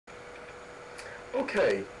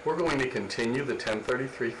Okay, we're going to continue the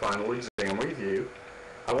 1033 final exam review.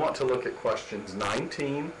 I want to look at questions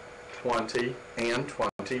 19, 20, and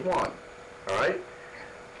 21. Alright?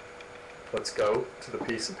 Let's go to the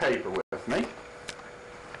piece of paper with me.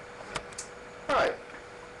 Alright.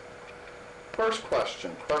 First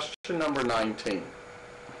question, question number 19.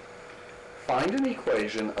 Find an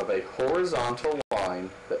equation of a horizontal line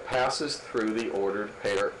that passes through the ordered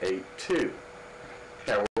pair 8, 2.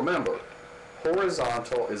 Now remember,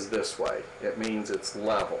 horizontal is this way. It means it's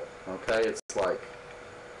level. Okay? It's like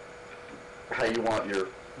how you want your,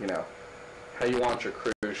 how you want your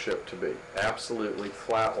cruise ship to be. Absolutely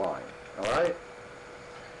flat line. Alright?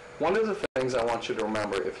 One of the things I want you to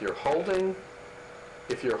remember, if you're holding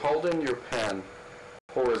your pen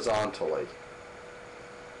horizontally,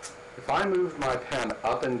 if I moved my pen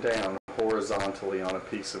up and down horizontally on a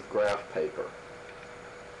piece of graph paper,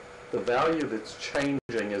 the value that's changing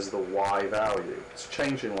is the Y value. It's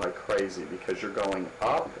changing like crazy because you're going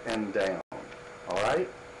up and down. Alright?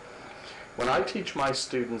 When I teach my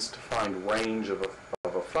students to find range of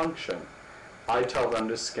a function, I tell them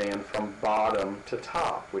to scan from bottom to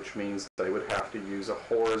top, which means they would have to use a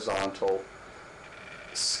horizontal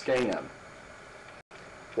scan.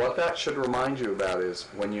 What that should remind you about is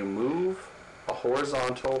when you move a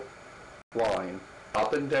horizontal line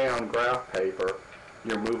up and down graph paper,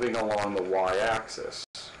 you're moving along the y-axis.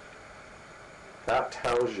 That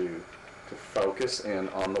tells you to focus in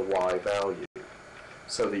on the y value.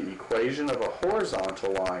 So the equation of a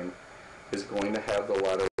horizontal line is going to have the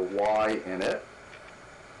letter y in it.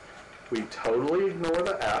 We totally ignore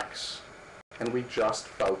the x and we just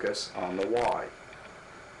focus on the y.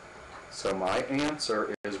 So my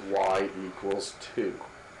answer is y equals 2.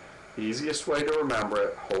 Easiest way to remember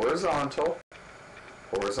it, horizontal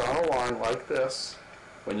line like this.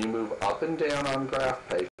 When you move up and down on graph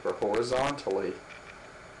paper horizontally,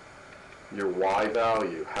 your y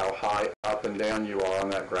value, how high up and down you are on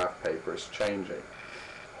that graph paper, is changing.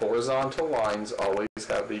 Horizontal lines always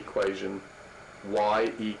have the equation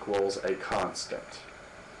y equals a constant.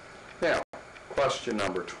 Now, question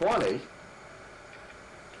number 20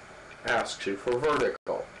 asks you for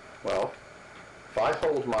vertical. Well, if I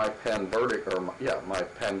hold my pen vertically,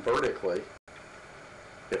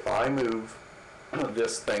 if I move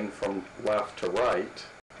this thing from left to right,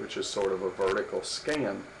 which is sort of a vertical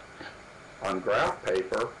scan, on graph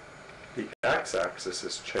paper, the x-axis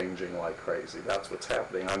is changing like crazy. That's what's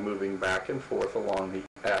happening. I'm moving back and forth along the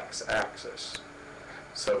x-axis.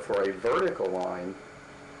 So for a vertical line,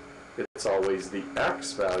 it's always the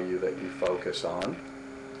x value that you focus on.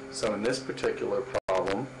 So in this particular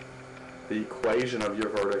problem, the equation of your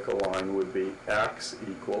vertical line would be x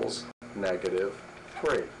equals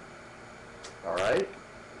 -3. Alright?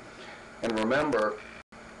 And remember,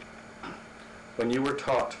 when you were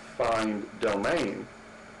taught to find domain,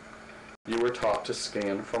 you were taught to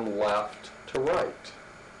scan from left to right.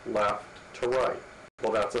 Left to right.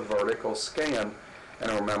 Well, that's a vertical scan.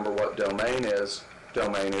 And remember what domain is.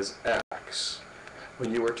 Domain is x.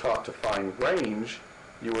 When you were taught to find range,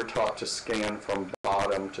 you were taught to scan from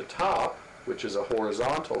bottom to top, which is a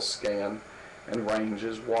horizontal scan, and range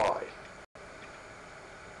is y.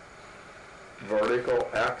 Vertical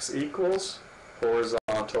x equals,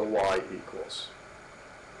 horizontal y equals.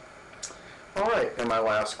 Alright, and my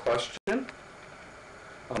last question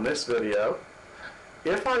on this video.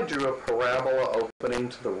 If I drew a parabola opening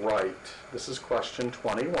to the right, this is question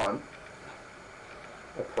 21,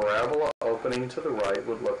 a parabola opening to the right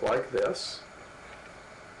would look like this.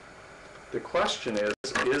 The question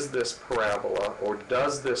is this parabola, or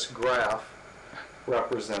does this graph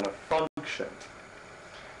represent a function?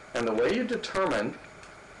 And the way you determine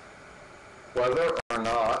whether or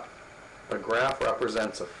not a graph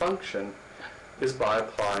represents a function is by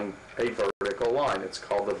applying a vertical line. It's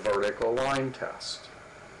called the vertical line test.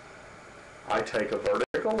 I take a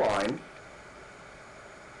vertical line,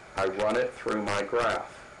 I run it through my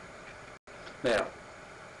graph. Now,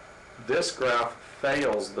 this graph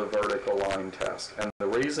fails the vertical line test, and the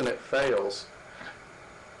reason it fails,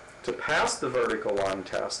 to pass the vertical line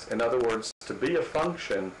test, in other words, to be a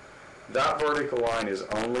function, that vertical line is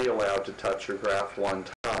only allowed to touch your graph one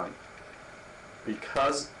time.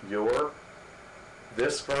 Because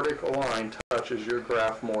this vertical line touches your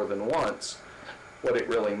graph more than once, what it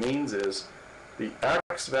really means is the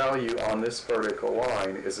x value on this vertical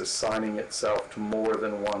line is assigning itself to more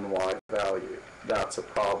than one y value. That's a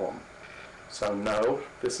problem. So no,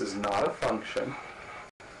 this is not a function.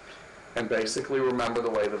 And basically remember the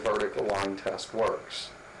way the vertical line test works.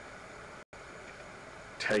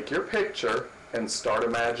 Take your picture and start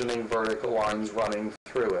imagining vertical lines running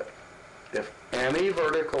through it. If any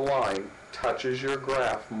vertical line touches your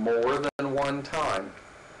graph more than one time,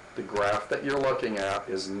 the graph that you're looking at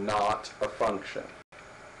is not a function.